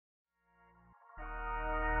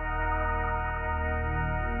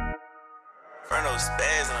Burn those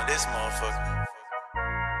spazzing on this motherfucker.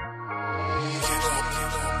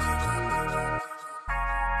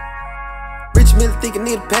 Rich Miller think I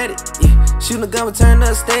need a patty, yeah. Shooting a gun with turn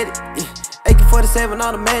up steady, yeah. AK-47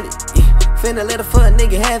 automatic, yeah. Finna let a fuck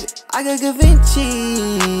nigga have it. I got Da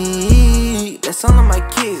Vinci, that's all of my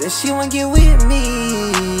kids, and she won't get with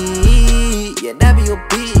me. Yeah, that be your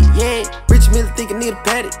bitch, yeah. Rich Miller think I need a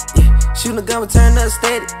patty, yeah. Shooting a gun with turn up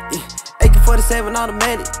steady, yeah. AK-47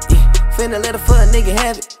 automatic, yeah. Finna let a fuck nigga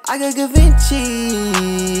have it. I got Da Vinci,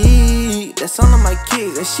 that's all of my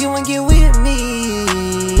kids, and she won't get with me.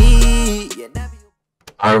 Yeah, that be your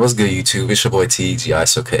Alright, what's good YouTube? It's your boy TGI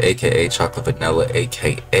Soka, aka Chocolate Vanilla,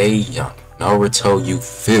 aka Young Naruto, you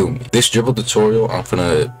feel me? This dribble tutorial,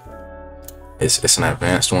 it's an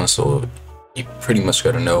advanced one, so you pretty much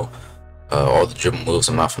gotta know all the dribble moves.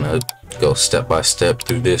 I'm not gonna go step by step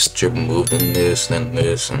through this dribble move, then this, and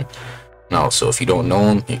no. So if you don't know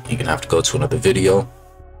them, you're gonna have to go to another video.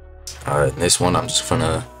 In this one, I'm just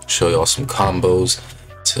gonna show y'all some combos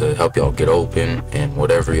to help y'all get open in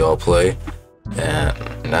whatever y'all play.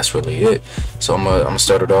 And that's really it. So I'm gonna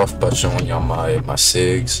start it off by showing y'all my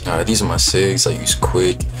SIGs. These are my SIGs. I use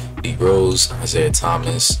Quick, D Rose, Isaiah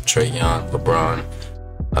Thomas, Trey Young, LeBron.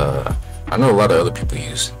 I know a lot of other people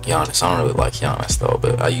use Giannis. I don't really like Giannis though,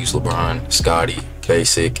 but I use LeBron, Scotty,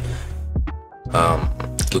 Basic,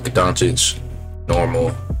 Luka Doncic,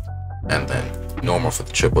 normal, and then normal for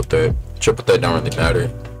the triple threat. Triple threat don't really matter,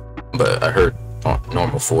 but I heard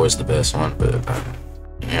normal 4 is the best one, but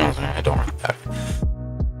you know what I'm saying, it don't really matter.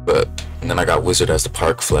 But and then I got Wizard as the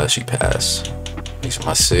park flashy pass. These are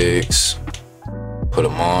my SIGs. Put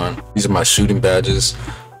them on. These are my shooting badges.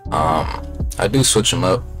 I do switch them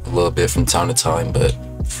up a little bit from time to time, but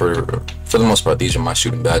for the most part, these are my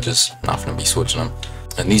shooting badges. Not gonna be switching them.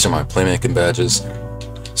 And these are my playmaking badges.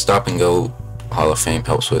 Stop and go Hall of Fame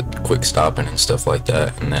helps with quick stopping and stuff like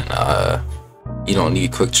that. And then you don't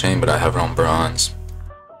need quick chain, but I have it on bronze.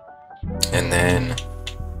 And then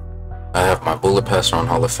I have my bullet passer on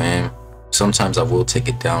Hall of Fame. Sometimes I will take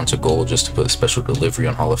it down to gold just to put a special delivery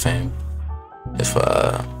on Hall of Fame. If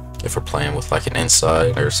we're playing with like an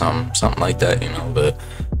inside or something like that, you know. But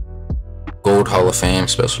gold Hall of Fame,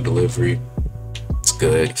 special delivery, it's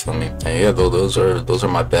good, you feel me? And yeah, those are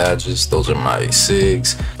my badges. Those are my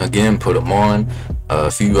SIGs. Again, put them on.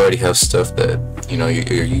 If you already have stuff that you know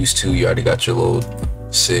you're used to, you already got your little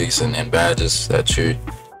SIGs and badges that you're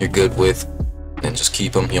good with, and just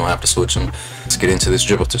keep them. You don't have to switch them. Let's get into this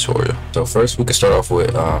dribble tutorial. So first we can start off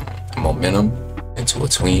with momentum into a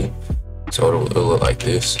tween. So it'll look like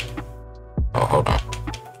this. Oh, hold on.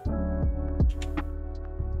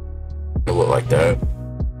 It'll look like that.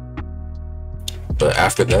 But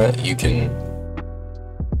after that, you can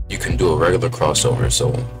do a regular crossover.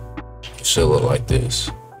 So it should look like this.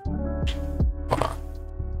 Hold on.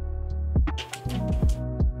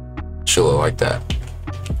 It should look like that.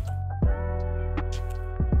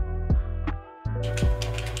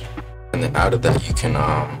 And then out of that, you can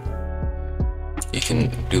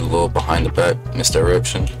do a little behind the back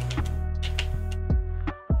misdirection,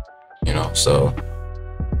 you know. So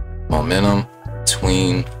momentum,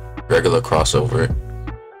 tween, regular crossover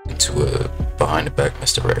into a behind the back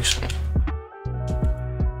misdirection.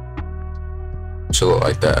 Should look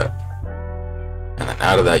like that. And then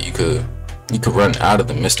out of that, you could run out of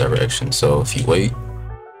the misdirection. So if you wait,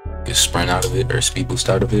 you can sprint out of it or speed boost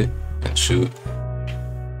out of it and shoot.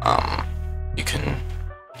 You can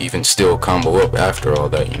even still combo up after all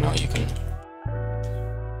that, you know. You can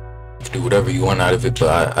do whatever you want out of it,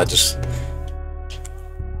 but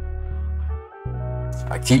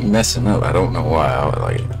I keep messing up. I don't know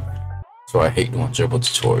why. So I hate doing dribble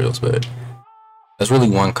tutorials, but that's really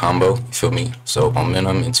one combo, you feel me? So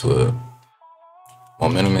momentum into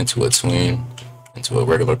a tween, into a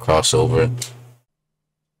regular crossover, and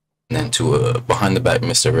then to a behind the back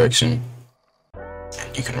misdirection.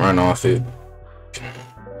 You can run off it.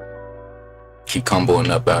 Keep comboing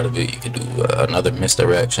up out of it. You can do another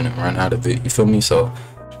misdirection and run out of it, you feel me? So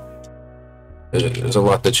there's a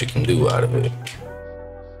lot that you can do out of it.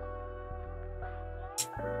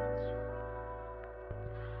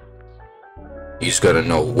 You just gotta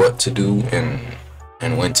know what to do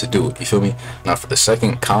and when to do it, you feel me? Now for the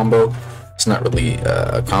second combo, it's not really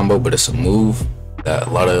a combo, but it's a move that a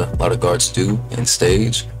lot of guards do in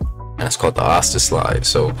stage, and it's called the Asta slide.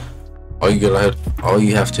 So all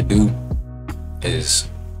you have to do is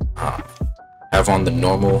have on the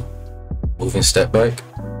normal moving step back,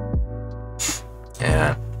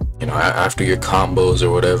 and you know, after your combos or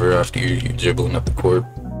whatever, after you're dribbling up the court,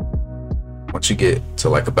 once you get to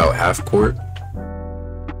like about half court,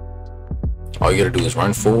 all you gotta do is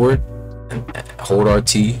run forward and hold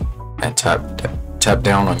RT and tap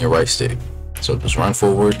down on your right stick. So just run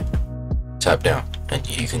forward, tap down, and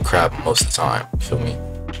you can crab most of the time. You feel me?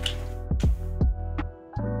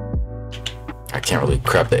 I can't really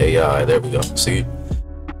crap the AI. There we go. See?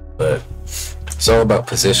 But it's all about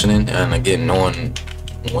positioning and again knowing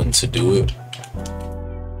when to do it.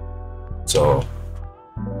 So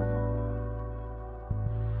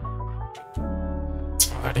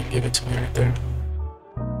I didn't give it to me right there.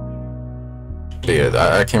 But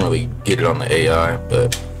yeah, I can't really get it on the AI,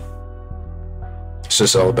 but it's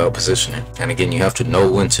just all about positioning. And again, you have to know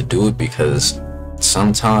when to do it because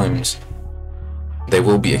sometimes they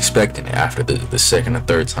will be expecting it after the second or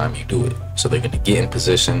third time you do it. So they're going to get in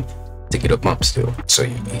position to get a bump still. So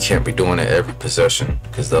you can't be doing it every possession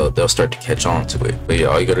because they'll start to catch on to it. But yeah,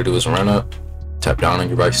 all you got to do is run up, tap down on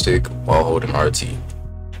your right stick while holding RT.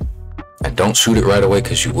 And don't shoot it right away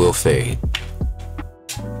because you will fade.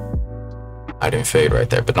 I didn't fade right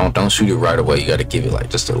there, but don't shoot it right away. You got to give it like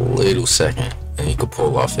just a little second and you can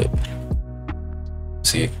pull off it.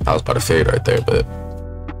 See, I was about to fade right there, but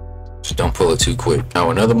just don't pull it too quick.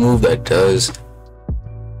 Now another move that does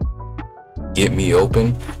get me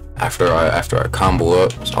open after I combo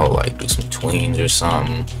up, so I'll like do some tweens or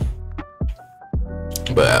something.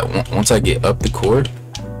 But once I get up the court,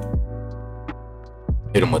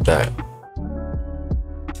 hit him with that.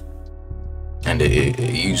 And it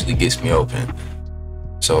usually gets me open.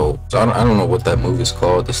 So I don't know what that move is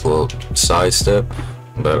called, this little side step.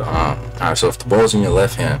 But alright, so if the ball's in your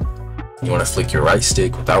left hand, you want to flick your right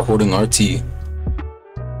stick without holding RT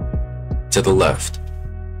to the left,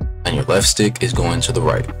 and your left stick is going to the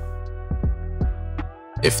right.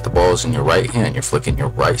 If the ball's in your right hand, you're flicking your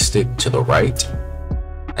right stick to the right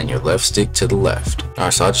and your left stick to the left.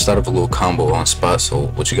 Alright, so I just thought of a little combo on spot. So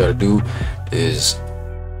what you got to do is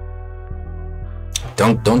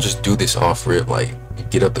don't just do this off rip, like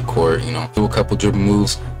get up the court, you know, do a couple dribble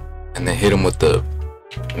moves and then hit him with the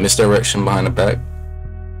misdirection behind the back,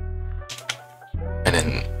 and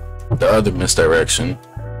then the other misdirection,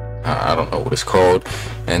 I don't know what it's called,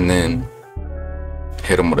 and then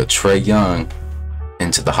hit him with a Trae Young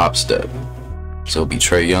into the hop step. So it'll be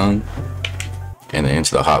Trae Young and then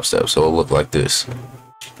into the hop step, so it'll look like this.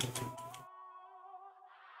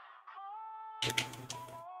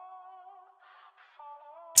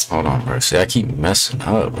 Hold on, bro. See, I keep messing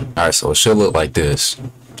up. Alright, so it should look like this.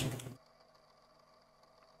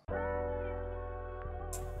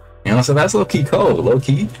 You know, so that's low-key cold.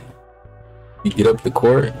 Low-key, you get up the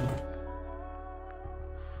court.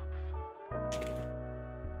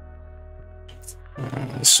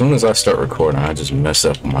 As soon as I start recording, I just mess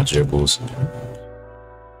up with my dribbles.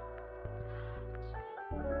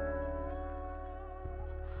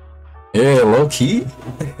 Yeah, low-key.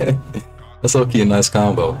 That's low-key a nice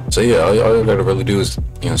combo. So yeah, all you gotta really do is, you know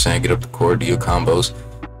what I'm saying, get up the court, do your combos,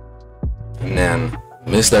 and then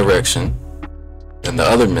misdirection, then the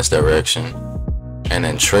other misdirection, and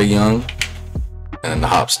then Trae Young, and then the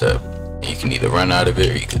hop step. And you can either run out of it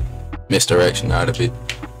or you can misdirection out of it.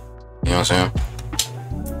 You know what I'm saying?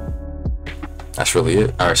 That's really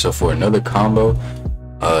it. Alright, so for another combo,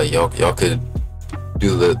 y'all could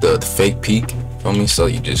do the fake peek for me. So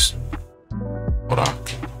you just hold on.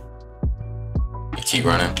 You keep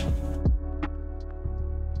running.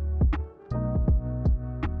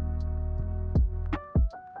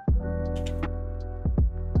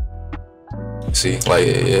 See, like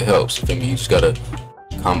it helps. For me, you just gotta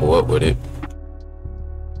combo up with it,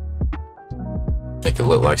 make it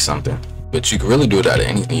look like something. But you can really do it out of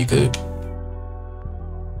anything. You could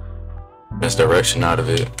misdirection out of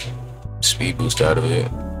it, speed boost out of it.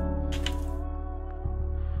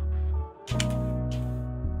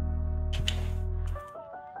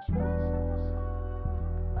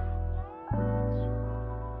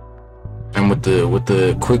 And with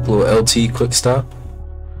the quick little LT quick stop,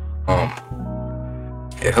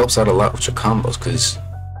 it helps out a lot with your combos, because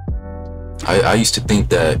I used to think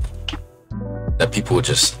that people would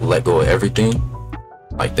just let go of everything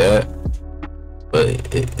like that, but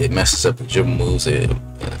it messes up the dribble moves. It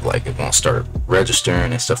won't start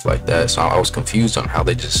registering and stuff like that. So I was confused on how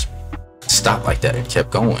they just stopped like that and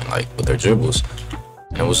kept going like with their dribbles.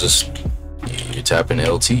 And it was just you're tapping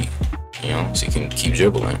LT, you know, so you can keep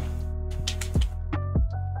dribbling.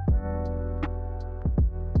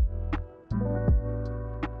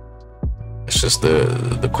 It's just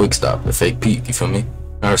the quick stop, the fake peek, you feel me?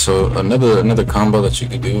 Alright, so another combo that you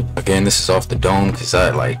can do. Again, this is off the dome, because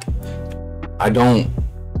I don't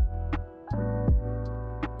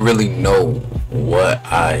really know what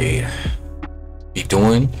I be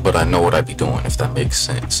doing, but I know what I be doing, if that makes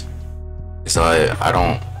sense. So I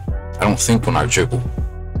I don't think when I dribble.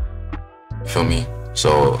 You feel me?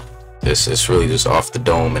 So it's really just off the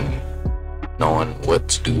dome and knowing what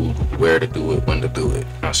to do, where to do it, when to do it. You know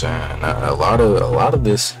what I'm saying? A lot of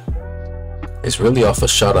this is really off of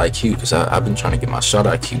shot IQ, because I've been trying to get my shot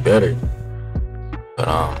IQ better.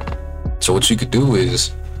 But so what you could do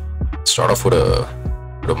is start off with a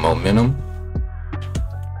momentum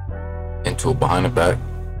into a behind the back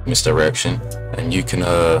misdirection, and you can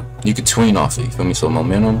tween off it. You feel me? So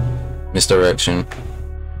momentum, misdirection,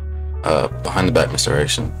 behind the back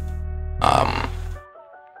misdirection.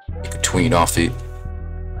 You can tween off it,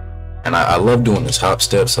 and I love doing this hop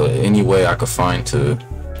step. So any way I could find to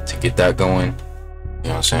get that going, you know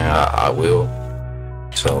what I'm saying, I will.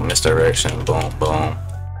 So misdirection, boom, boom.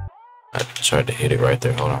 I tried to hit it right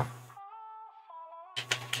there. Hold on.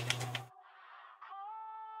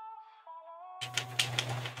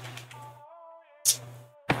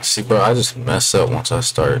 See, bro, I just mess up once I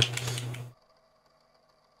start.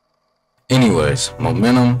 Anyways,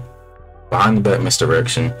 momentum, behind the back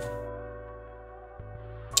misdirection,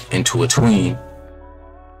 into a tween,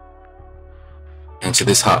 into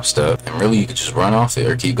this hop step, and really you could just run off it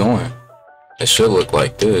or keep going. It should look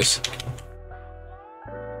like this.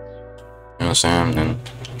 You know what I'm saying? And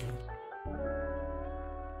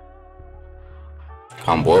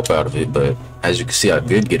combo up out of it, but as you can see, I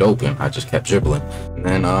did get open. I just kept dribbling. And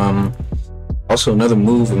then also another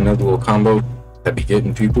move, another little combo that be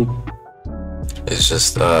getting people is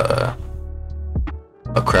just a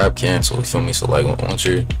crab cancel. You feel me? So like once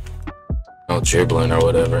you're dribbling or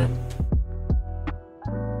whatever,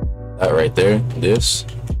 that right there, this.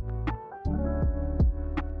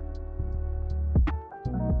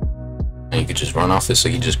 And you could just run off it, so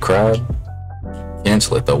you just crab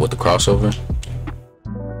cancel it though with the crossover.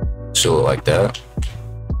 Show it like that.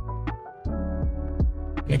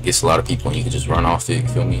 And it gets a lot of people, and you can just run off it, you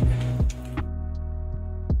feel me?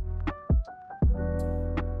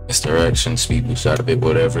 Misdirection, speed boost out of it,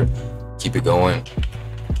 whatever. Keep it going.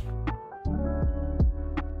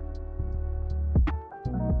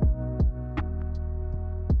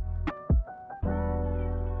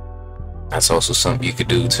 That's also something you could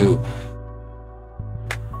do too.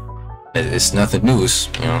 It's nothing new. It's,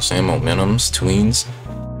 you know what I'm saying, momentums, tweens.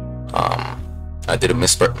 I did a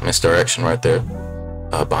misdirection right there,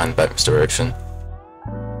 behind the back misdirection,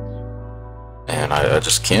 and I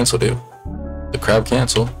just canceled it, the crab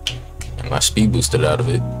cancel, and I speed boosted out of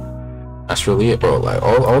it. That's really it, bro. Like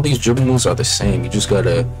all these dribble moves are the same. You just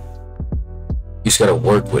gotta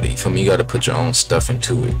work with it. You feel me? You gotta put your own stuff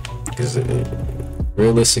into it, because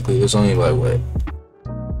realistically, there's only like what,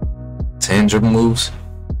 10 dribble moves,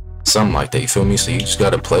 something like that. You feel me? So you just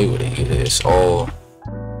gotta play with it. It's all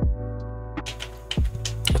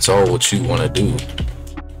what you want to do.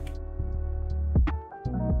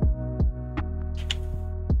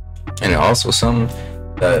 And also something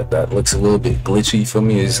that looks a little bit glitchy for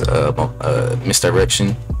me is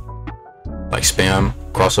misdirection, like spam,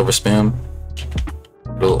 crossover spam,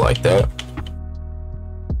 do it like that. You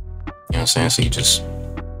know what I'm saying? So you just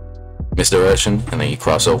misdirection and then you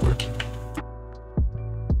cross over. You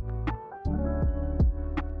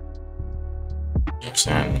know what I'm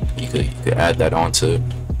saying? You could add that onto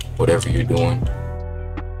whatever you're doing.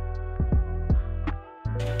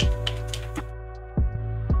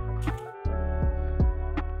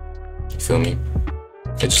 You feel me?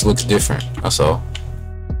 It just looks different, that's all.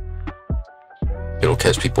 It'll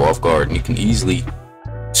catch people off guard, and you can easily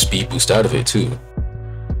speed boost out of it too. You know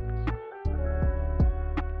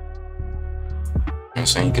what I'm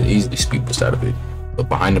saying? You could easily speed boost out of it. But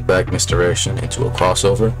behind the back misdirection into a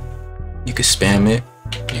crossover, you can spam it.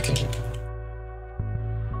 You can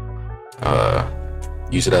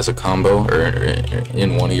use it as a combo or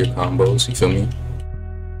in one of your combos. You feel me?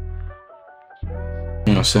 You know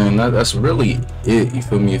what I'm saying? That's really it. You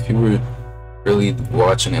feel me? If you were really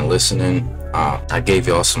watching and listening, I gave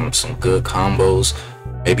y'all some good combos,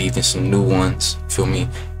 maybe even some new ones. You feel me?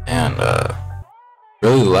 And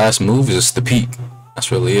really the last move is the peak.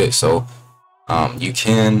 That's really it. So you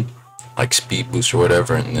can like speed boost or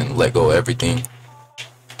whatever and then let go of everything,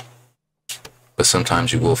 but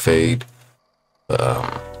sometimes you will fade.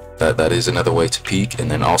 That is another way to peak.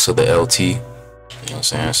 And then also the LT, you know what I'm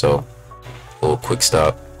saying? So a little quick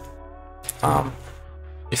stop.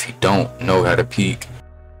 If you don't know how to peak,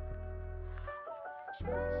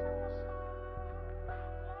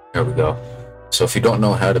 there we go. So if you don't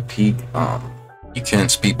know how to peak, you can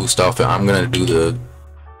speed boost off it. I'm gonna do the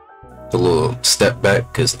little step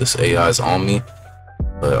back because this AI is on me,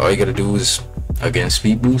 but all you gotta do is again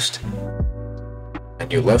speed boost,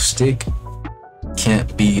 and your left stick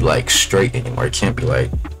can't be like straight anymore. It can't be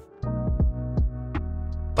like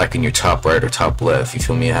like in your top right or top left. You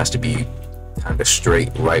feel me? It has to be kind of straight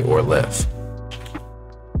right or left.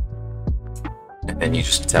 And then you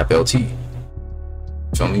just tap LT.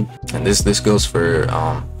 Feel me? And this goes for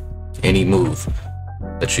any move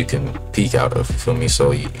that you can peek out of. You feel me? So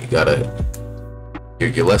you gotta,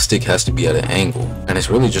 your left stick has to be at an angle, and it's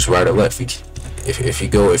really just right or left. If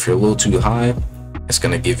you're a little too high, it's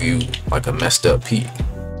gonna give you like a messed up peek.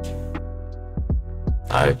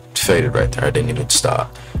 I faded right there. I didn't even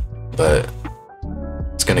stop, but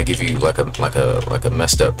it's gonna give you like a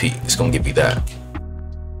messed up peek. It's gonna give you that.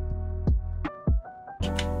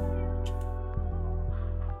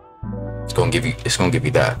 It's gonna give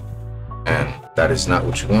you that, and that is not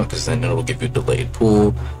what you want, because then it'll give you delayed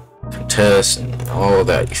pull, contest, and all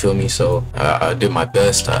that. You feel me? So I did my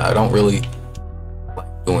best. I don't really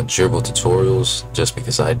like doing dribble tutorials just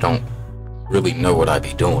because I don't really know what I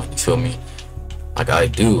be doing. You feel me? Like, I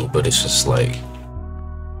do, but it's just like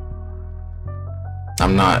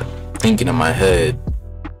I'm not thinking in my head,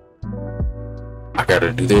 I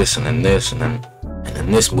gotta do this and then this and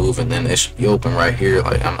then this move, and then it should be open right here.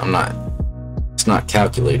 Like, I'm not, it's not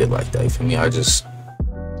calculated like that. For me, I just,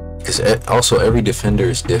 because also every defender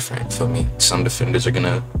is different. For me, some defenders are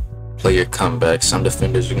gonna play your comeback, some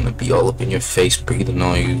defenders are gonna be all up in your face breathing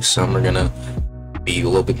on you, some are gonna be a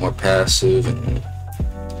little bit more passive, and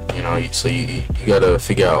you know, so you gotta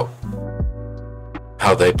figure out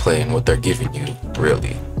how they play and what they're giving you,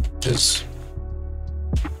 really. Just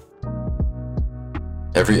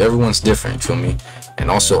everyone's different, you feel me?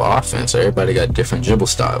 And also offense, everybody got different dribble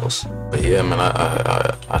styles. But yeah, man,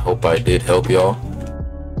 I hope I did help y'all.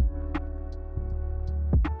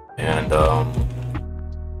 And oh,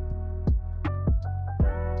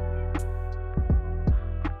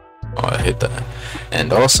 I hit that.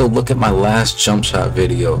 And also look at my last jump shot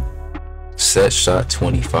video, set shot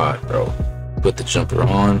 25, bro. Put the jumper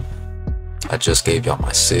on. I just gave y'all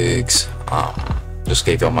my SIGs, just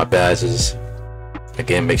gave y'all my badges.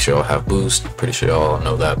 Again, make sure y'all have boost. Pretty sure y'all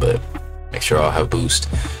know that, but make sure y'all have boost.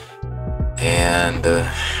 And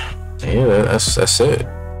yeah, that's it.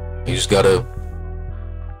 You just gotta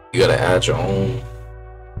add your own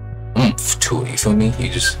oomph to it. You feel me? You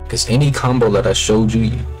just, because any combo that I showed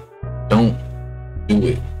you, don't do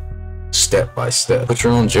it step by step. Put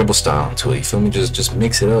your own dribble style into it. You feel me? Just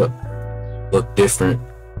mix it up. Look different.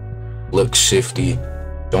 Look shifty.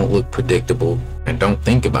 Don't look predictable. And don't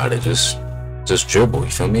think about it. Just dribble.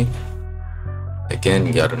 You feel me? Again,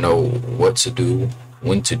 you gotta know what to do,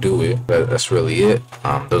 when to do it. That's really it.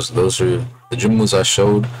 Those are the dribble moves I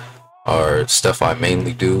showed. Are stuff I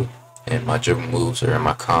mainly do, and my dribble moves are in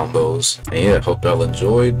my combos. And yeah, hope y'all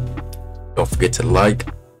enjoyed. Don't forget to like,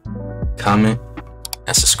 comment,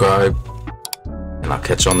 and subscribe, and I'll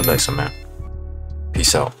catch you on the next one, man.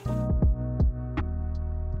 Peace out.